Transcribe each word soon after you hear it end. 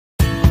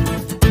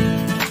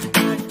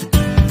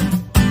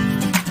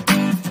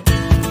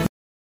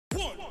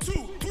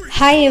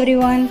Hi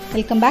everyone,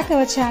 welcome back to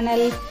our channel.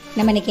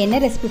 நம்ம இன்னைக்கு என்ன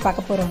ரெசிபி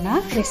பார்க்க போறோம்னா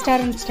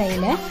ரெஸ்டாரன்ட்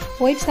ஸ்டைல்ல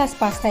ஒயிட் சாஸ்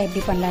பாஸ்தா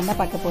எப்படி பண்ணலாம்னு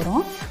பார்க்க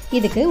போறோம்.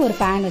 இதுக்கு ஒரு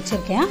pan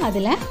வச்சிருக்கேன்.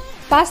 அதுல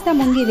பாஸ்தா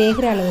முங்கி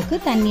வேகுற அளவுக்கு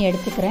தண்ணி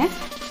எடுத்துக்கிறேன்.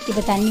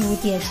 இப்போ தண்ணி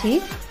ஊத்தியாச்சு.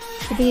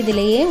 இப்போ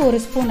இதிலேயே ஒரு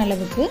ஸ்பூன்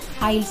அளவுக்கு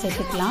ஆயில்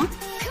சேர்த்துக்கலாம்.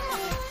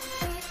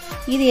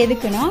 இது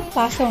எதுக்குன்னா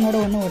பாஸ்தாவோட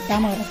ஒண்ணு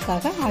ஒட்டாம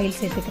வரதுக்காக ஆயில்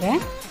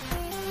சேர்த்துக்கிறேன்.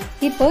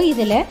 இப்போ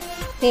இதில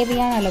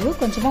தேவையான அளவு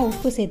கொஞ்சமா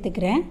உப்பு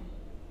சேர்த்துக்கிறேன்.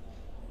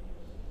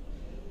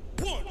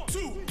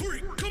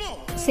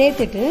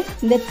 சேர்த்துட்டு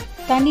இந்த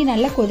தண்ணி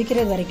நல்லா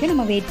கொதிக்கிறது வரைக்கும்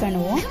நம்ம வெயிட்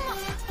பண்ணுவோம்.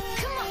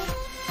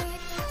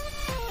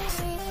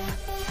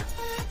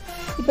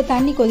 இப்போ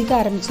தண்ணி கொதிக்க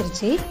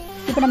ஆரம்பிச்சிருச்சு.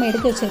 இப்போ நம்ம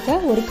எடுத்து வச்சிருக்க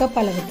ஒரு கப்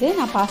அளவுக்கு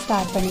நான் பாஸ்தா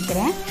ஆட்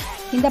பண்ணிக்கிறேன்.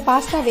 இந்த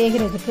பாஸ்தா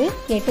வேகிறதுக்கு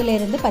 8 ல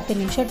இருந்து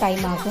 10 நிமிஷம்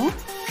டைம் ஆகும்.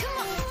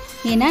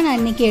 ஏன்னா நான்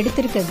இன்னைக்கு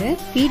எடுத்துருக்கிறது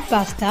பீட்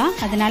பாஸ்தா,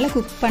 அதனால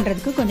குக்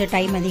பண்ணுறதுக்கு கொஞ்சம்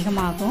டைம்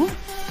அதிகமாகும்.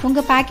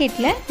 உங்கள்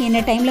பேக்கெட்டில் என்ன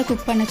டைமில்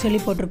குக் பண்ண சொல்லி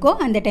போட்டிருக்கோ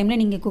அந்த டைமில்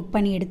நீங்கள் குக்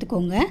பண்ணி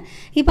எடுத்துக்கோங்க.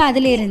 இப்போ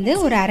அதிலேருந்து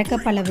ஒரு அரை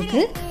கப் அளவுக்கு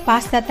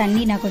பாஸ்தா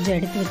தண்ணி நான் கொஞ்சம்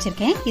எடுத்து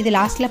வச்சுருக்கேன். இது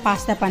லாஸ்ட்டில்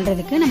பாஸ்தா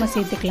பண்ணுறதுக்கு நம்ம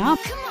சேர்த்துக்கலாம்.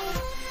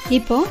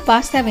 இப்போது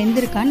பாஸ்தா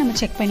வெந்திருக்கான்னு நம்ம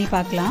செக் பண்ணி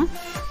பார்க்கலாம்.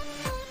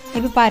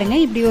 இப்போ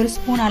பாருங்கள், இப்படி ஒரு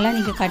ஸ்பூனால்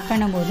நீங்கள் கட்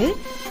பண்ணும்போது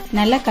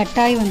நல்லா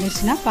கட்டாகி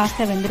வந்துருச்சுன்னா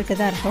பாஸ்தா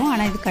வெந்திருக்கதா இருக்கும்.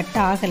 ஆனால் இது கட்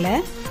ஆகலை.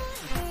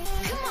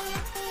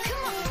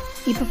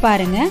 இப்போ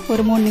பாருங்கள்,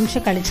 ஒரு 3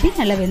 நிமிஷம் கழிச்சு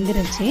நல்லா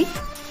வெந்துருச்சு.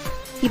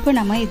 இப்போ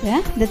நம்ம இதை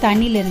இந்த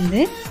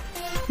தண்ணியிலேருந்து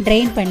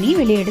ட்ரெயின் பண்ணி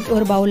வெளியே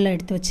ஒரு பவுலில்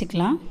எடுத்து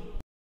வச்சுக்கலாம்.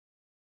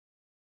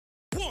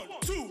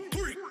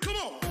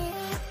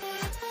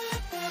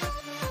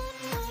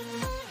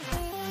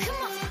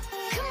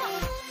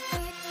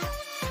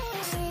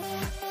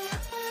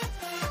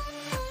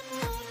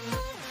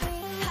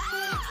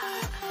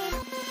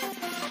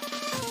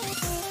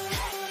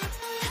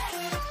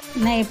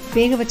 நான்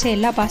வேக வச்ச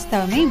எல்லா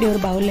பாஸ்தாவுமே இப்படி ஒரு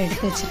பவுலில்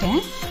எடுத்து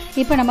வச்சுட்டேன்.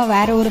 இப்போ நம்ம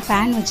வேறு ஒரு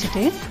பேன்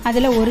வச்சுட்டு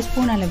அதில் ஒரு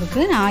ஸ்பூன்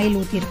அளவுக்கு நான் ஆயில்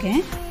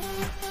ஊற்றிருக்கேன்.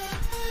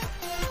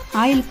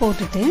 ஆயில்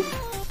போட்டுட்டு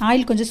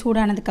ஆயில் கொஞ்சம்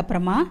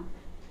சூடானதுக்கப்புறமா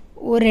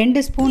ஒரு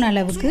 2 ஸ்பூன்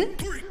அளவுக்கு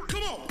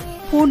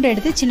பூண்டு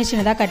எடுத்து சின்ன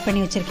சின்னதாக கட்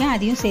பண்ணி வச்சுருக்கேன்.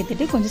 அதையும்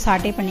சேர்த்துட்டு கொஞ்சம்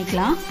சாட்டே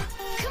பண்ணிக்கலாம்.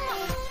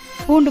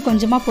 பூண்டு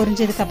கொஞ்சமாக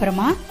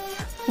பொரிஞ்சதுக்கப்புறமா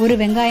ஒரு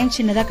வெங்காயம்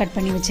சின்னதாக கட்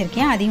பண்ணி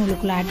வச்சுருக்கேன். அதையும்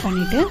உள்ளுக்குள்ளே ஆட்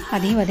பண்ணிவிட்டு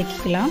அதையும்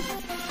வதக்கிக்கலாம்.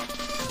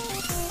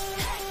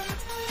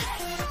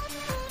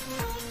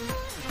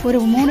 ஒரு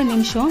 3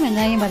 நிமிஷம்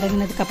வெங்காயம்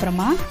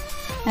வதங்கினதுக்கப்புறமா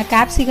நான்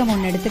கேப்சிகம்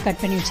ஒன்று எடுத்து கட்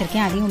பண்ணி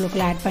வச்சுருக்கேன். அதையும்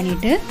உள்ளுக்குள்ளே ஆட்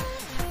பண்ணிவிட்டு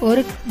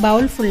ஒரு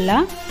பவுல்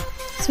ஃபுல்லாக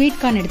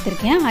ஸ்வீட் கார்ன்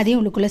எடுத்திருக்கேன். அதையும்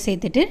உள்ளுக்குள்ளே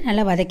சேர்த்துட்டு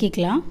நல்லா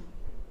வதக்கிக்கலாம்.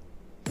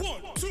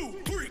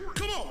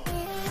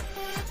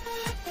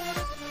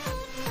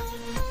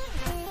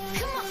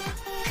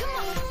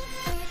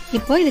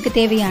 இப்போ இதுக்கு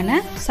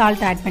தேவையான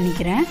சால்ட் ஆட்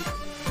பண்ணிக்கிறேன்.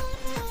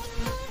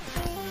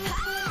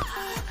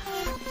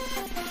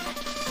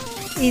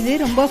 இது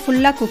ரொம்ப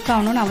ஃபுல்லாக குக்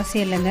ஆகணும்னு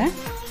அவசியம் இல்லைங்க.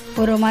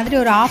 ஒரு மாதிரி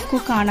ஒரு ஆஃப்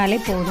குக் ஆனாலே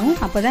போதும்.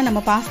 அப்போ தான் நம்ம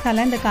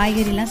பாஸ்தாவில் இந்த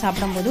காய்கறிலாம்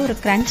சாப்பிடும்போது ஒரு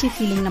க்ரன்ச்சி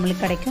ஃபீலிங்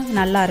நம்மளுக்கு கிடைக்கும்.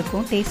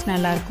 நல்லாயிருக்கும், டேஸ்ட்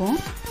நல்லாயிருக்கும்.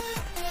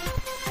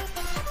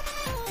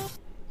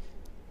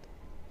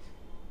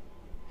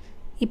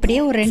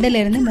 இப்படியே ஒரு 2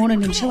 ல இருந்து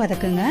 3 நிமிஷம்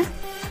வதக்குங்க.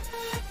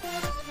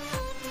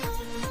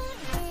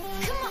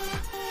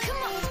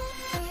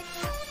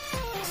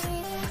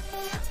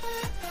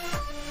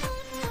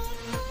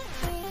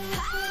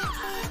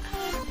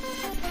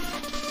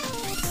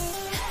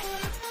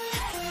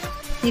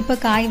 இப்போ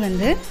காய்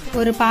வந்து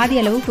ஒரு பாதி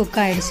அளவு குக்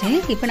ஆகிடுச்சு.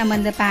 இப்போ நம்ம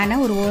இந்த பேனை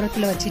ஒரு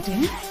ஓரத்தில் வச்சுட்டு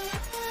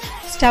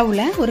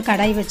ஸ்டவ்வில் ஒரு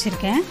கடாய்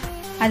வச்சுருக்கேன்.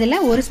 அதில்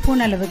ஒரு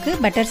ஸ்பூன் அளவுக்கு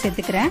பட்டர்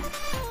சேர்த்துக்கிறேன்.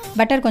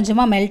 பட்டர்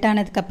கொஞ்சமாக மெல்ட்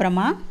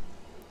ஆனதுக்கப்புறமா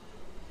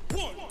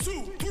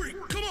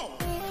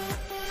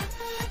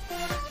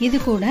இது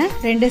கூட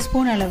 2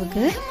 ஸ்பூன்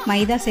அளவுக்கு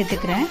மைதா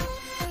சேர்த்துக்கிறேன்.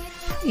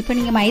 இப்போ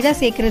நீங்கள் மைதா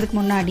சேர்க்குறதுக்கு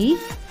முன்னாடி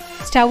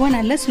ஸ்டவ்வை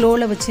நல்லா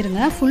ஸ்லோவில்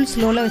வச்சுருங்க. ஃபுல்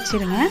ஸ்லோவில்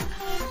வச்சுருங்க.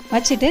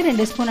 வச்சுட்டு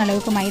 2 ஸ்பூன்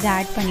அளவுக்கு மைதா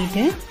ஆட்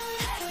பண்ணிவிட்டு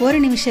 1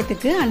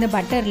 நிமிஷத்துக்கு அந்த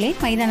பட்டர்லேயே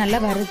மைதா நல்லா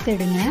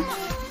வறுத்துடுங்க.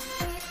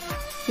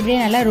 இப்படியே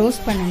நல்லா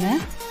ரோஸ்ட் பண்ணுங்கள்.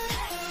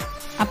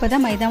 அப்போ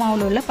தான் மைதா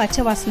மாவில் உள்ள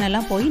பச்சை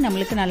வாசனைலாம் போய்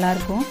நம்மளுக்கு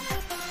நல்லாயிருக்கும்.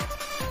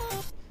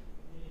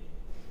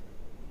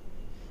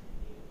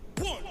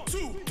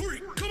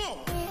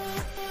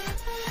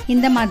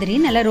 இந்த மாதிரி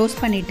நல்லா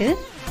ரோஸ்ட் பண்ணிவிட்டு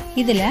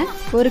இதில்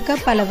 1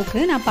 கப்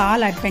அளவுக்கு நான்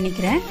பால் ஆட்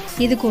பண்ணிக்கிறேன்.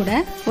 இது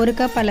கூட 1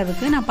 கப்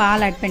அளவுக்கு நான்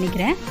பால் ஆட்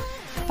பண்ணிக்கிறேன்.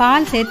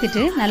 பால்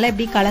சேர்த்துட்டு நல்லா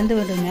இப்படி கலந்து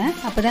விடுங்க.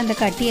 அப்போ தான் இந்த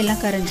கட்டியெல்லாம்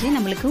கரைஞ்சி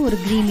நம்மளுக்கு ஒரு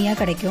க்ரீமியாக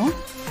கிடைக்கும்.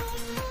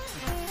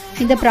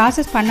 இந்த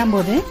ப்ராசஸ்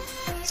பண்ணும்போது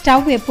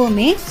ஸ்டவ்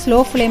எப்போவுமே ஸ்லோ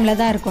ஃப்ளேமில்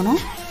தான் இருக்கணும்.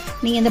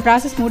 நீங்கள் இந்த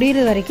ப்ராசஸ்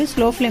முடிகிற வரைக்கும்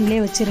ஸ்லோ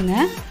ஃப்ளேம்லேயே வச்சுருங்க.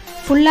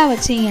 ஃபுல்லாக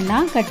வச்சிங்கன்னா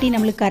கட்டி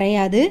நம்மளுக்கு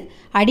கரையாது,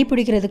 அடி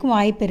பிடிக்கிறதுக்கும்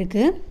வாய்ப்பு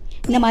இருக்குது.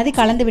 இந்த மாதிரி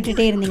கலந்து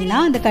விட்டுட்டே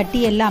இருந்தீங்கன்னா அந்த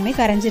கட்டி எல்லாமே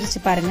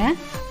கரைஞ்சிருச்சு பாருங்கள்.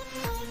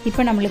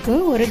 இப்போ நம்மளுக்கு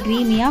ஒரு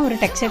க்ரீமியாக ஒரு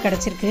டெக்ஸ்சர்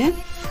கிடச்சிருக்கு.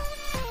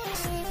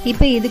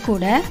 இப்போ இது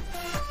கூட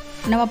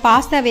நம்ம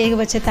பாஸ்தா வேக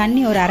வச்ச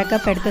தண்ணி ஒரு அரை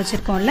கப் எடுத்து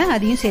வச்சுருக்கோம்ல,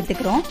 அதையும்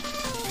சேர்த்துக்கிறோம்.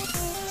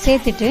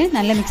 சேர்த்துட்டு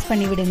நல்லா மிக்ஸ்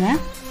பண்ணி விடுங்க.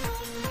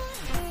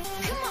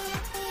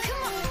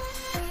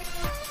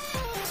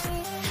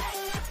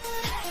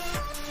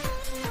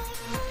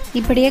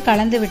 இப்படியே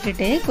கலந்து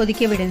விட்டுட்டு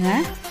கொதிக்க விடுங்க.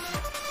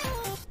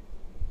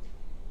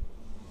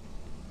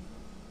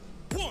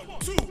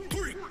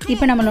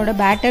 இப்போ நம்மளோட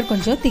பேட்டர்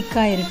கொஞ்சம்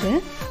திக்காக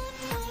இருக்குது.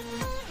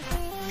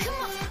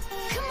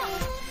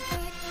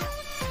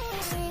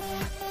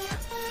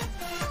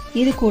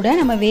 இது கூட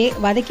நம்ம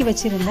வதக்கி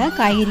வச்சுருந்த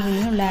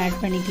காய்கறிகளையும் உள்ள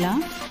ஆட்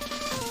பண்ணிக்கலாம்.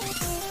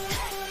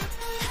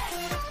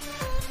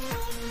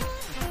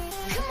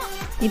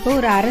 இப்போ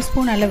ஒரு அரை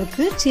ஸ்பூன்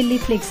அளவுக்கு சில்லி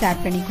ஃப்ளேக்ஸ்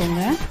ஆட்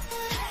பண்ணிக்கோங்க.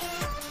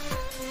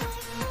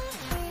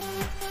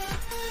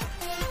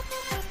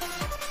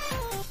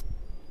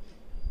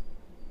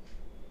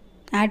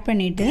 ஆட்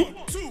பண்ணிவிட்டு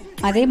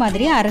அதே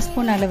மாதிரி அரை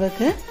ஸ்பூன்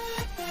அளவுக்கு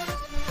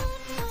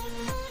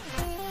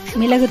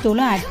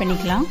மிளகுத்தூளும் ஆட்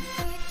பண்ணிக்கலாம்.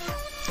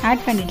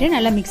 ஆட் பண்ணிவிட்டு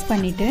நல்லா மிக்ஸ்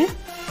பண்ணிவிட்டு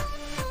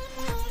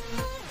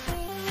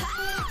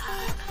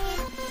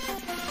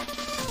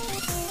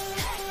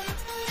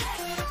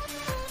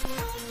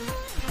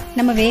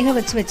நம்ம வேக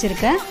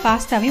வச்சுருக்க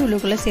பாஸ்தாவையும்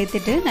உள்ளுக்குள்ளே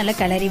சேர்த்துட்டு நல்லா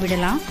கிளறி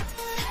விடலாம்.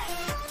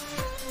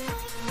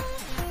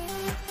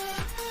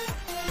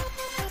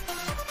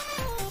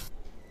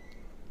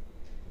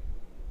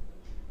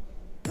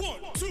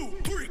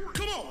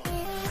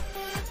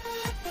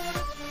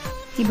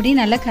 இப்படி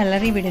நல்லா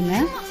கிளறி விடுங்க.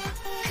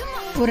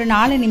 ஒரு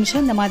 4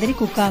 நிமிஷம் இந்த மாதிரி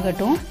குக்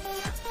ஆகட்டும்.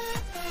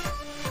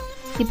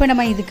 இப்போ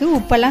நம்ம இதுக்கு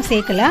உப்பெல்லாம்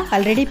சேர்க்கல.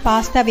 ஆல்ரெடி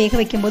பாஸ்தா வேக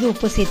வைக்கும்போது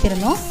உப்பு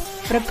சேர்த்துருந்தோம்.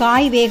 அப்புறம்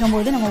காய் வேகும்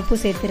போது நம்ம உப்பு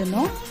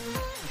சேர்த்துருந்தோம்.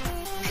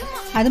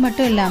 அது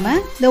மட்டும்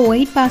இல்லாமல் இந்த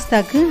ஒயிட்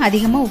பாஸ்தாவுக்கு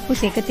அதிகமாக உப்பு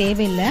சேர்க்க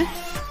தேவையில்லை.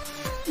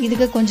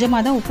 இதுக்கு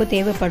கொஞ்சமாக தான் உப்பு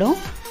தேவைப்படும்.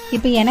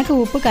 இப்போ எனக்கு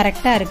உப்பு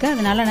கரெக்டாக இருக்குது,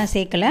 அதனால் நான்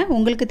சேர்க்கலை.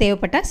 உங்களுக்கு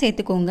தேவைப்பட்டால்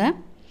சேர்த்துக்கோங்க.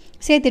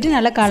 சேர்த்துட்டு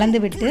நல்லா கலந்து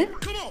விட்டு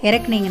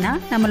இறக்குனீங்கன்னா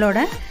நம்மளோட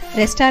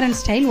restaurant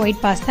style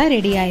white pasta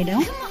ready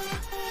ஆகிடும்.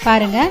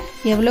 பாருங்கள்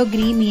எவ்வளோ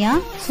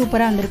க்ரீமியாக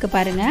சூப்பராக வந்திருக்கு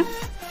பாருங்கள்.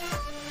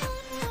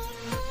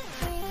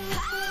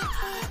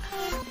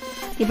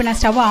 இப்போ நான்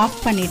ஸ்டவ் ஆஃப்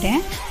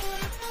பண்ணிட்டேன்.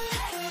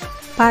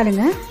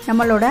 பாருங்கள்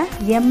நம்மளோட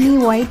எம்மி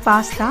ஒயிட்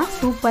பாஸ்தா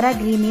சூப்பராக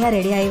க்ரீமியாக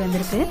ரெடி ஆகி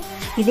வந்திருக்கு.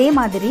 இதே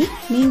மாதிரி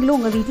நீங்களும்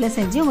உங்கள் வீட்டில்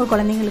செஞ்சு உங்கள்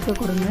குழந்தைங்களுக்கு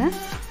கொடுங்க.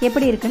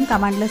 எப்படி இருக்குன்னு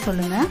கமெண்டில்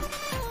சொல்லுங்கள்.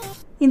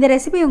 இந்த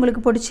ரெசிபி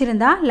உங்களுக்கு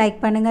பிடிச்சிருந்தா லைக்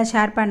பண்ணுங்கள்,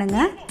 ஷேர்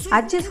பண்ணுங்கள்.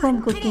 அச்சுஸ்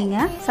ஹோம்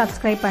குக்கிங்கை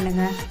சப்ஸ்கிரைப்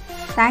பண்ணுங்கள்.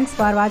 தேங்க்ஸ்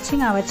ஃபார்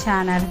வாட்சிங் அவர்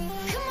சேனல்.